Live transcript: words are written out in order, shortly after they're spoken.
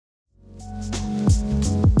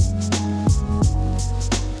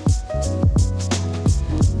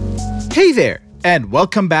Hey there, and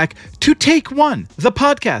welcome back to Take One, the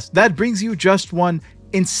podcast that brings you just one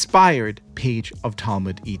inspired page of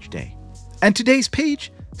Talmud each day. And today's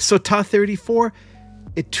page, Sotah 34,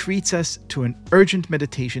 it treats us to an urgent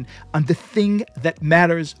meditation on the thing that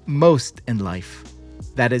matters most in life.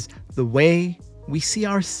 That is the way we see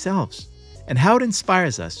ourselves and how it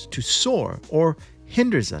inspires us to soar or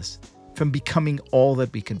hinders us from becoming all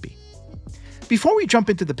that we can be. Before we jump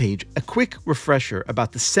into the page, a quick refresher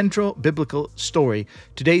about the central biblical story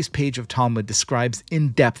today's page of Talmud describes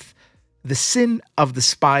in depth, the sin of the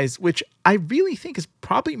spies, which I really think is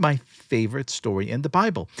probably my favorite story in the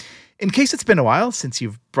Bible. In case it's been a while since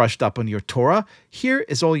you've brushed up on your Torah, here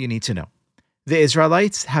is all you need to know. The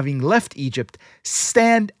Israelites, having left Egypt,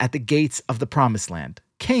 stand at the gates of the Promised Land,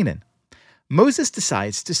 Canaan. Moses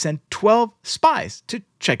decides to send 12 spies to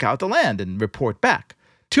check out the land and report back.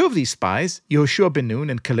 2 of these spies, Yehoshua ben Nun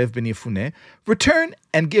and Caleb ben Yefuneh, return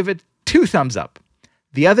and give it 2 thumbs up.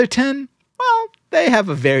 The other 10, well, they have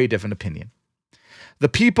a very different opinion. The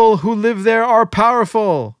people who live there are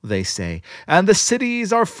powerful, they say, and the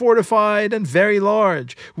cities are fortified and very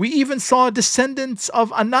large. We even saw descendants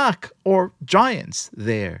of Anak, or giants,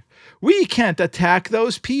 there. We can't attack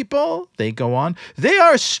those people, they go on. They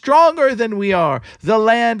are stronger than we are. The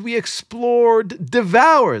land we explored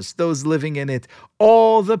devours those living in it.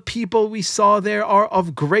 All the people we saw there are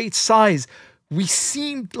of great size. We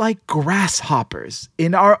seemed like grasshoppers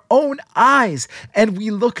in our own eyes, and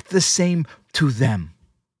we looked the same to them.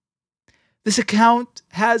 This account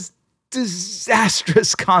has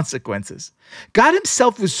disastrous consequences. God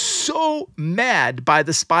himself was so mad by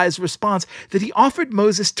the spies' response that he offered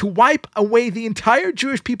Moses to wipe away the entire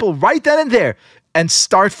Jewish people right then and there and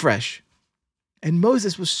start fresh. And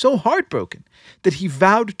Moses was so heartbroken that he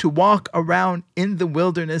vowed to walk around in the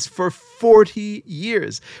wilderness for 40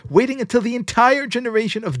 years, waiting until the entire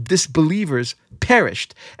generation of disbelievers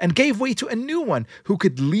perished and gave way to a new one who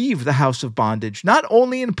could leave the house of bondage, not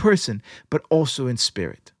only in person, but also in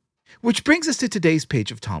spirit. Which brings us to today's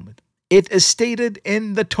page of Talmud. It is stated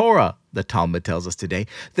in the Torah, the Talmud tells us today,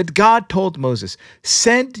 that God told Moses,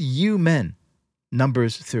 "Send you men,"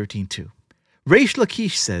 Numbers 13:2. Reish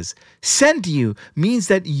Lakish says, "Send you" means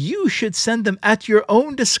that you should send them at your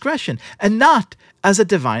own discretion and not as a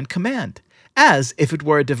divine command. As if it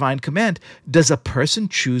were a divine command, does a person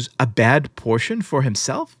choose a bad portion for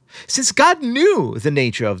himself? Since God knew the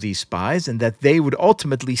nature of these spies and that they would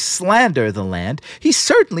ultimately slander the land, he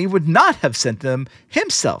certainly would not have sent them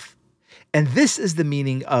himself. And this is the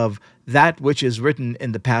meaning of that which is written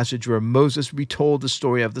in the passage where Moses retold the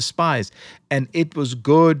story of the spies. And it was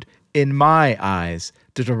good in my eyes,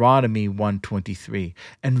 Deuteronomy 1:23.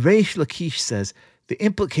 And Reish Lakish says, the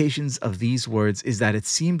implications of these words is that it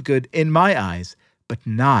seemed good in my eyes, but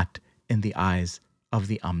not in the eyes of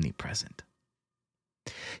the omnipresent.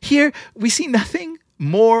 Here, we see nothing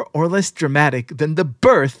more or less dramatic than the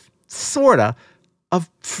birth, sorta, of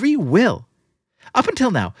free will. Up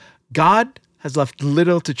until now, God has left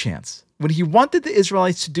little to chance. When he wanted the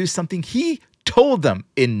Israelites to do something, he told them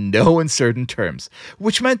in no uncertain terms,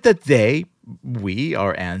 which meant that we,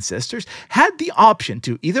 our ancestors, had the option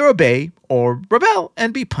to either obey or rebel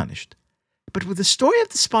and be punished. But with the story of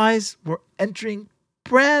the spies, we're entering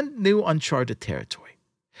brand new uncharted territory.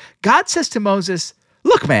 God says to Moses,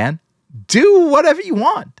 "Look, man, do whatever you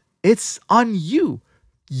want. It's on you.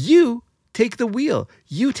 You take the wheel.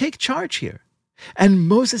 You take charge here." And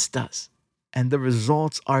Moses does. And the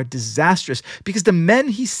results are disastrous because the men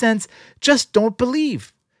he sends just don't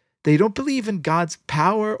believe. They don't believe in God's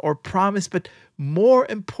power or promise, but more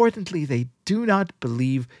importantly, they do not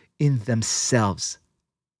believe in themselves.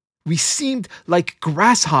 We seemed like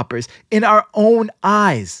grasshoppers in our own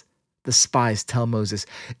eyes, the spies tell Moses.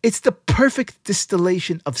 It's the perfect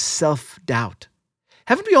distillation of self-doubt.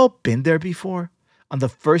 Haven't we all been there before? On the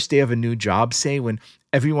first day of a new job, say, when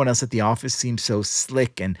everyone else at the office seems so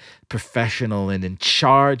slick and professional and in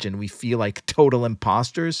charge and we feel like total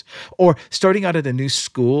imposters. Or starting out at a new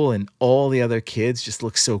school and all the other kids just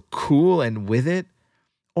look so cool and with it.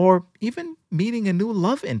 Or even meeting a new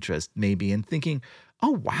love interest maybe and thinking,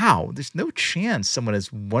 oh wow, there's no chance someone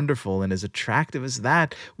as wonderful and as attractive as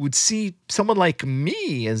that would see someone like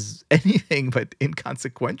me as anything but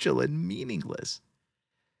inconsequential and meaningless.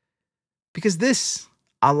 Because this,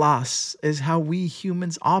 alas, is how we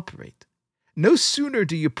humans operate. No sooner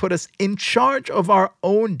do you put us in charge of our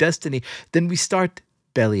own destiny than we start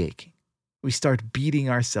bellyaching. We start beating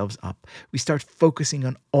ourselves up. We start focusing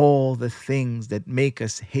on all the things that make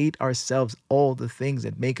us hate ourselves, all the things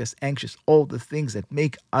that make us anxious, all the things that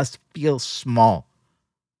make us feel small.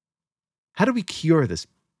 How do we cure this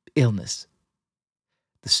illness?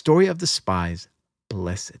 The story of the spies,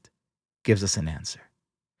 blessed, gives us an answer.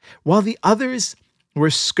 While the others were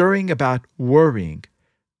scurrying about worrying,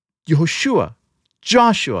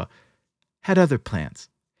 Joshua had other plans.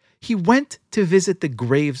 He went to visit the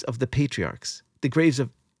graves of the patriarchs, the graves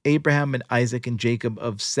of Abraham and Isaac and Jacob,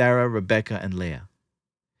 of Sarah, Rebekah, and Leah.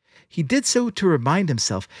 He did so to remind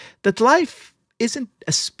himself that life isn't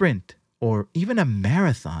a sprint or even a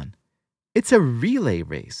marathon. It's a relay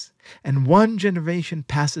race, and one generation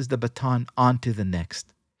passes the baton on to the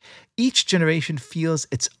next. Each generation feels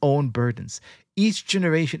its own burdens. Each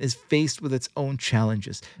generation is faced with its own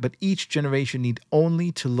challenges, but each generation need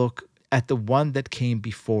only to look at the one that came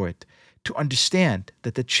before it to understand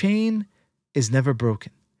that the chain is never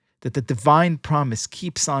broken, that the divine promise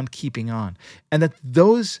keeps on keeping on, and that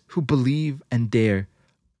those who believe and dare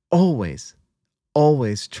always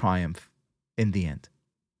triumph in the end.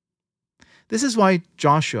 This is why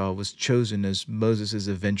Joshua was chosen as Moses'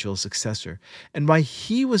 eventual successor, and why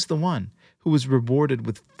he was the one who was rewarded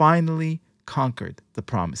with finally conquered the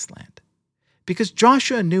promised land. Because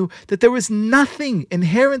Joshua knew that there was nothing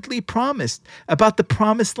inherently promised about the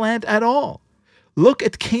promised land at all. Look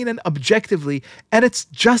at Canaan objectively, and it's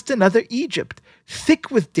just another Egypt,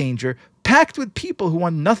 thick with danger, packed with people who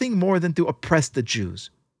want nothing more than to oppress the Jews.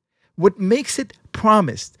 What makes it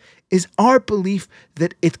promised is our belief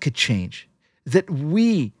that it could change, that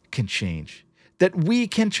we can change, that we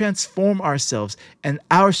can transform ourselves and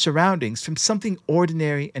our surroundings from something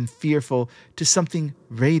ordinary and fearful to something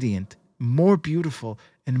radiant, more beautiful,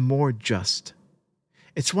 and more just.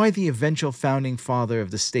 It's why the eventual founding father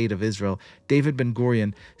of the state of Israel, David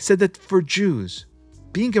Ben-Gurion, said that for Jews,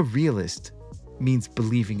 being a realist means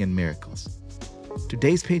believing in miracles.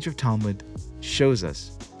 Today's page of Talmud shows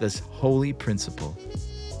us this holy principle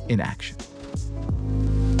in action.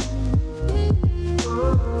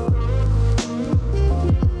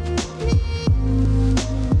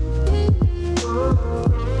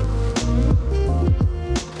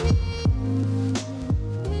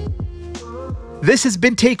 This has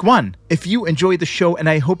been Take One. If you enjoyed the show, and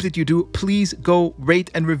I hope that you do, please go rate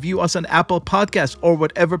and review us on Apple Podcasts or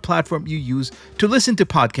whatever platform you use to listen to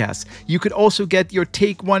podcasts. You could also get your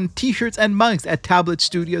Take One t-shirts and mugs at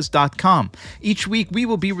tabletstudios.com. Each week, we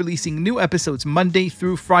will be releasing new episodes Monday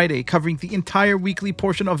through Friday, covering the entire weekly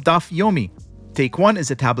portion of Daf Yomi. Take One is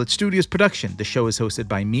a Tablet Studios production. The show is hosted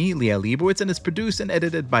by me, Leah Leibowitz, and is produced and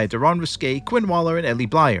edited by Daron Ruskay, Quinn Waller, and Ellie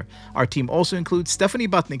Blyer. Our team also includes Stephanie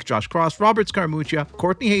Butnick, Josh Cross, Robert Scaramuccia,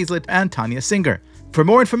 Courtney Hazlett, and Tanya Singer. For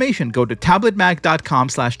more information, go to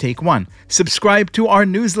tabletmag.com/takeone. Subscribe to our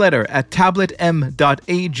newsletter at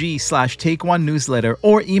tabletm.ag/takeone-newsletter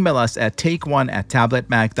or email us at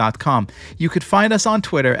takeone@tabletmag.com. You could find us on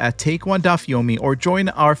Twitter at TakeOneDafYomi or join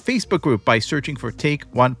our Facebook group by searching for Take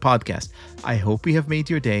One Podcast. I hope we have made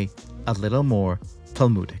your day a little more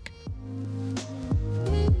Talmudic.